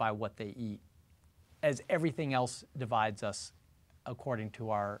Americans by what they eat, as everything else divides us according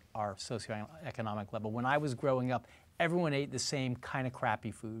to our socioeconomic level. When I was growing up, everyone ate the same kind of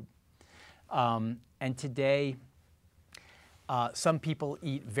crappy food. And today, some people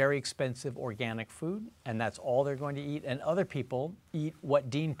eat very expensive organic food, and that's all they're going to eat. And other people eat what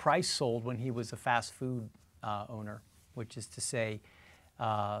Dean Price sold when he was a fast food owner, which is to say,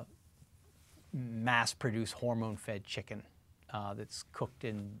 mass-produced hormone-fed chicken that's cooked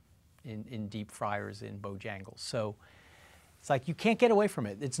in deep fryers in Bojangles. So it's like you can't get away from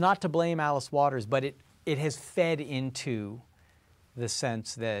it. It's not to blame Alice Waters, but it has fed into the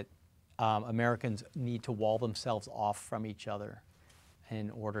sense that Americans need to wall themselves off from each other in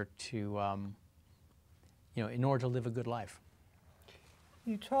order to, in order to live a good life.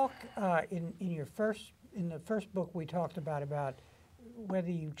 You talk in the first book we talked about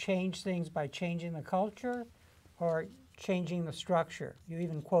whether you change things by changing the culture or changing the structure. You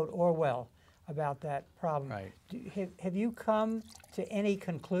even quote Orwell about that problem. Right. Have you come to any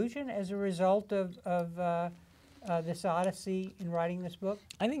conclusion as a result of this odyssey in writing this book?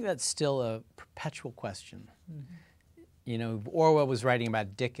 I think that's still a perpetual question. Mm-hmm. Orwell was writing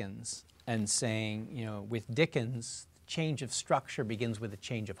about Dickens and saying, with Dickens, change of structure begins with a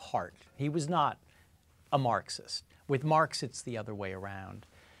change of heart. He was not a Marxist. With Marx, it's the other way around.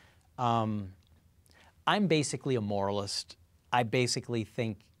 I'm basically a moralist. I basically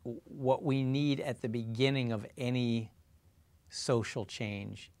think what we need at the beginning of any social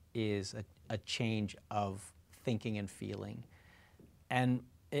change is a change of thinking and feeling. And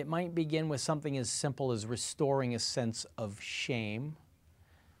it might begin with something as simple as restoring a sense of shame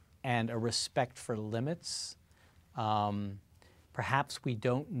and a respect for limits. Perhaps we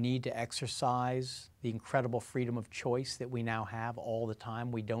don't need to exercise the incredible freedom of choice that we now have all the time.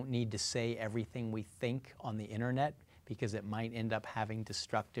 We don't need to say everything we think on the internet because it might end up having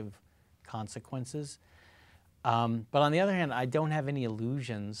destructive consequences. But on the other hand, I don't have any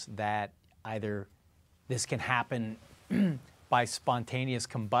illusions that either this can happen by spontaneous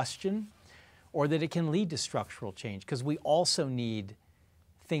combustion or that it can lead to structural change, because we also need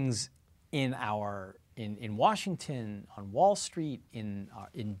things in Washington, on Wall Street, in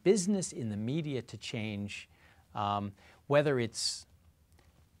business, in the media to change, whether it's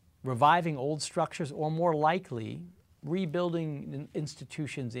reviving old structures or more likely rebuilding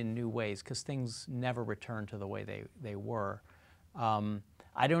institutions in new ways, because things never return to the way they were.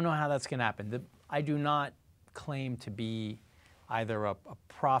 I don't know how that's going to happen. I do not claim to be either a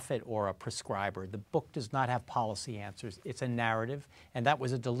prophet or a prescriber. The book does not have policy answers. It's a narrative, and that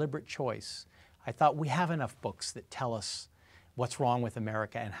was a deliberate choice. I thought we have enough books that tell us what's wrong with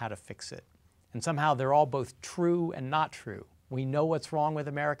America and how to fix it. And somehow they're all both true and not true. We know what's wrong with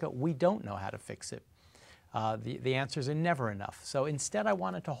America. We don't know how to fix it. The answers are never enough. So instead I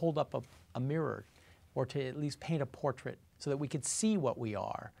wanted to hold up a mirror or to at least paint a portrait so that we could see what we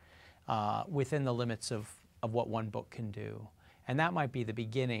are within the limits of what one book can do. And that might be the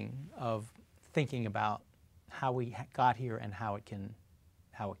beginning of thinking about how we got here and how it can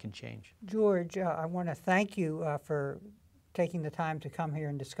change. George, I want to thank you for taking the time to come here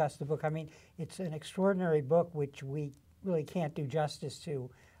and discuss the book. I mean, it's an extraordinary book which we really can't do justice to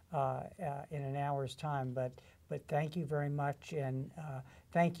in an hour's time, but thank you very much, and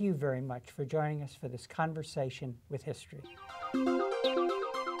thank you very much for joining us for this conversation with history.